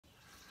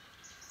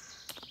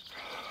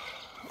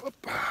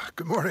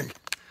Good morning.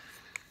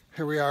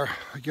 Here we are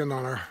again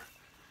on our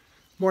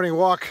morning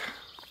walk,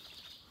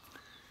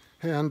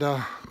 and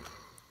I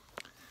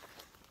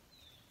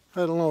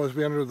don't know, as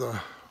we enter the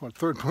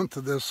third month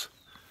of this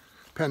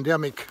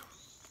pandemic,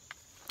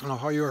 I don't know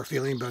how you are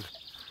feeling, but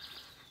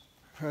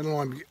I don't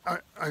know,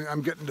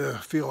 I'm getting to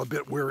feel a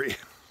bit weary.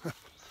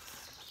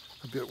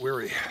 A bit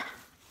weary.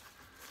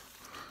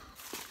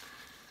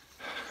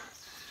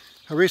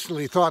 I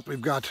recently thought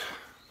we've got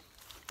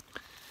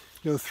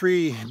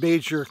three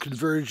major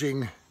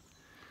converging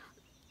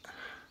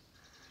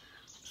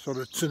sort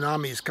of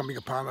tsunamis coming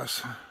upon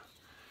us.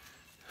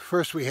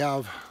 First, we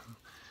have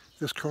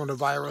this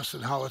coronavirus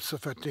and how it's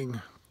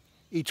affecting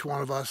each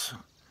one of us,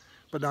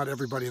 but not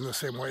everybody in the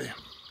same way.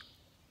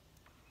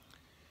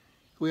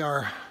 We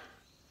are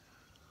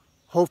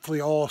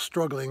hopefully all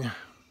struggling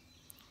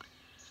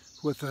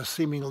with the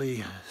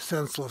seemingly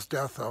senseless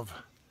death of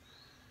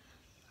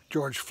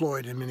George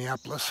Floyd in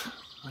Minneapolis.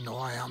 I know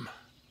I am.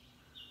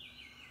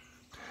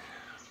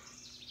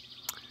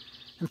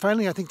 And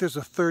finally, I think there's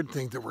a third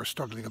thing that we're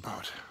struggling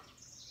about.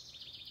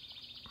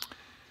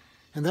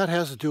 And that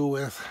has to do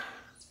with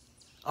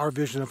our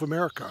vision of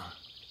America.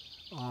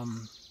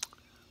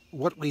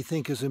 What we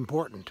think is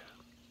important.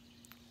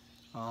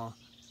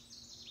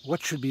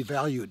 What should be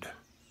valued.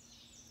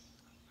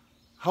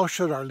 How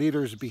should our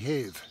leaders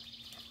behave?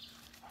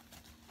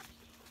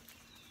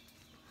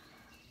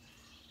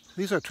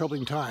 These are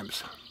troubling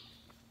times.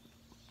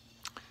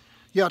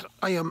 Yet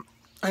I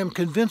am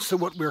convinced that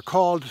what we're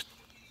called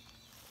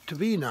to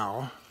be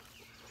now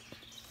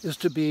is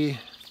to be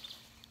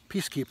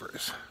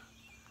peacekeepers.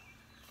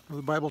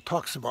 The Bible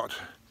talks about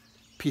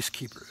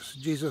peacekeepers.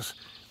 Jesus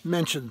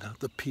mentioned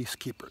the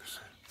peacekeepers.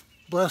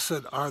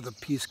 Blessed are the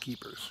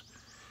peacekeepers,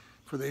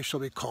 for they shall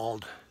be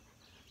called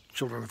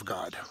children of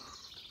God.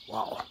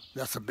 Wow,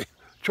 that's a big,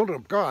 children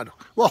of God.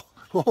 Whoa,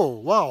 whoa,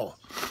 wow.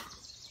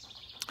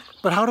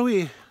 But how do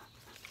we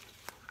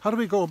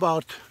go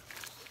about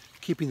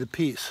keeping the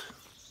peace?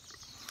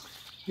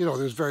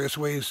 There's various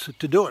ways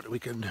to do it. We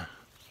can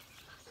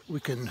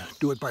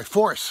do it by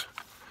force.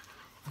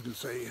 We can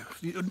say,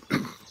 if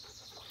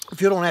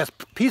you don't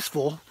act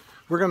peaceful,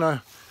 we're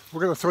gonna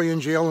throw you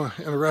in jail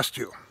and arrest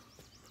you.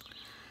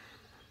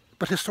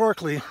 But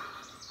historically,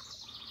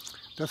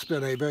 that's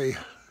been a very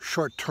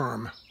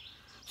short-term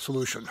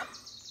solution.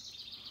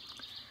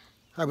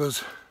 I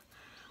was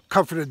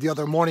comforted the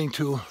other morning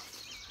to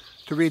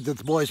read that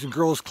the Boys and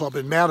Girls Club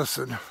in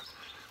Madison,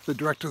 the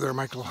director there,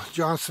 Michael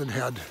Johnson,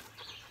 had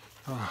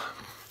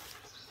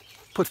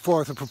put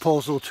forth a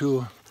proposal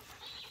to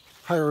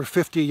hire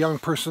 50 young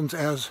persons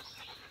as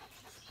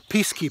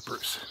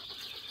peacekeepers.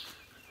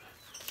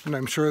 And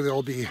I'm sure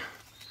they'll be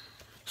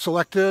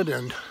selected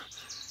and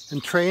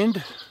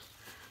trained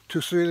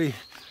to really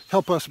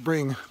help us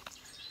bring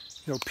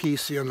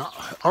peace in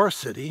our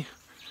city,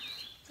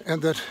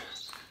 and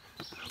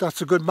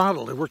that's a good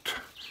model. It worked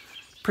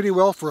pretty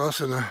well for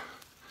us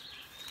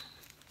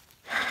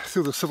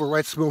through the civil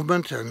rights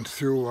movement and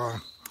through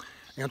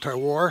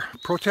anti-war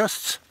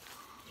protests.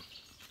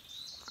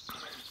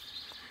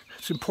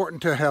 It's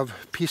important to have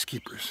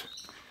peacekeepers.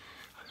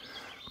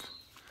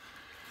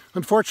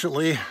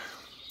 Unfortunately,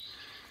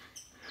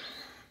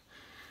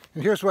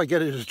 and here's where I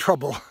get into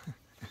trouble,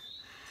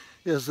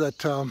 is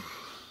that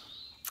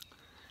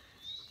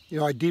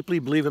I deeply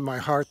believe in my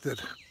heart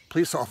that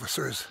police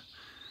officers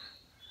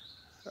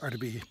are to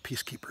be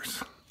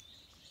peacekeepers.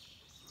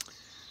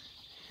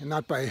 And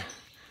not by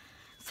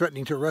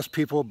threatening to arrest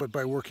people, but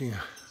by working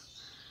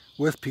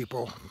with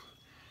people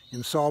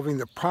in solving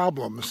the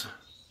problems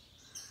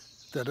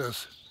that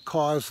has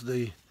caused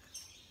the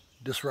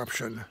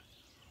disruption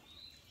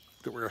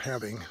that we're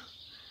having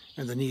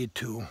and the need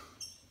to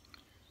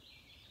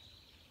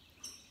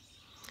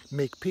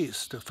make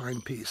peace, to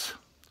find peace.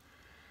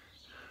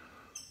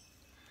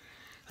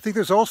 I think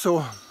there's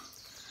also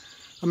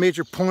a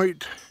major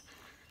point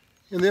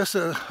in this,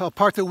 a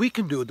part that we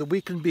can do, that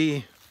we can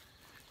be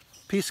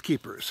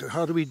peacekeepers.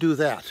 How do we do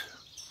that?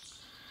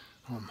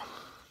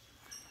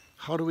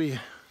 How do we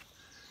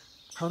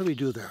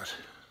do that?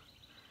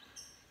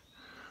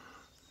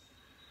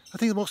 I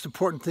think the most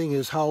important thing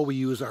is how we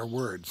use our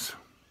words.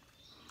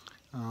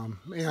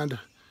 And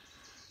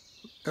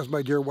as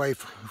my dear wife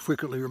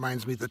frequently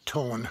reminds me, the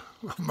tone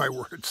of my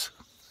words.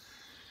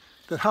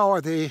 That how are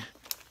they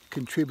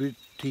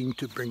contributing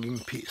to bringing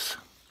peace?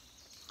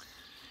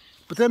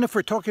 But then if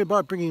we're talking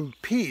about bringing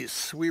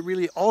peace, we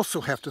really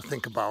also have to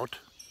think about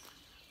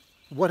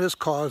what has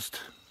caused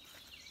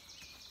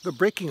the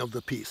breaking of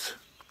the peace.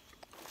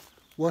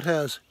 What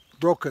has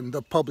broken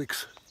the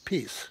public's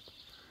peace?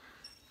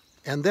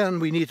 And then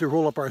we need to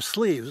roll up our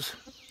sleeves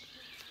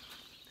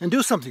and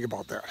do something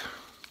about that.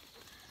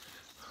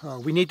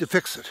 We need to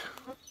fix it.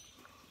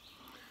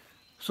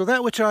 So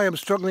that which I am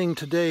struggling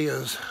today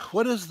is,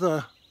 what is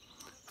the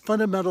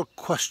fundamental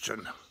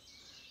question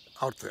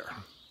out there?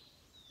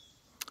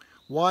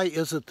 Why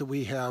is it that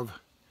we have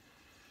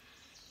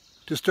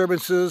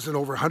disturbances in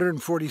over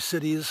 140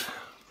 cities?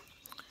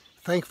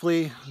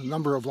 Thankfully, the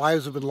number of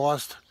lives have been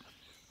lost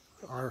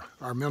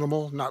are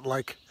minimal, not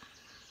like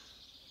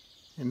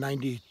in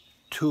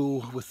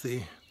 '92 with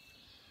the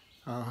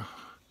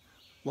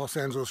Los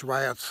Angeles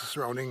riots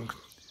surrounding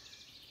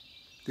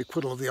the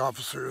acquittal of the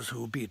officers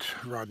who beat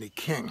Rodney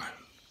King.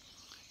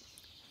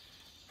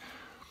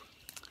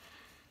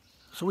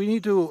 So we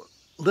need to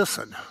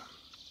listen.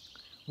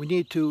 We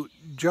need to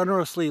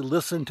generously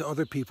listen to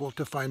other people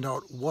to find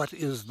out what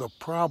is the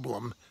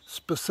problem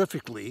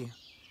specifically.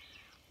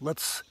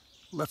 Let's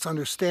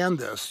understand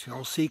this.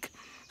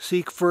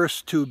 Seek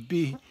first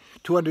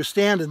to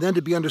understand, and then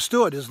to be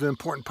understood is an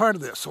important part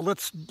of this. So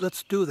let's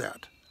do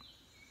that.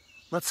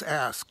 Let's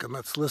ask, and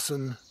let's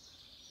listen,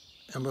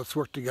 and let's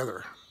work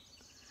together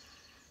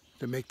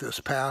to make this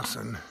pass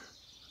and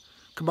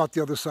come out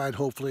the other side,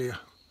 hopefully,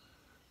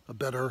 a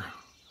better,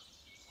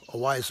 a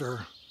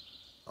wiser,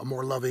 a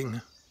more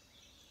loving,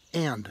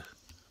 and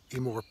a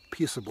more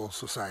peaceable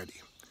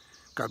society.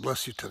 God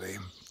bless you today.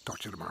 Talk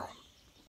to you tomorrow.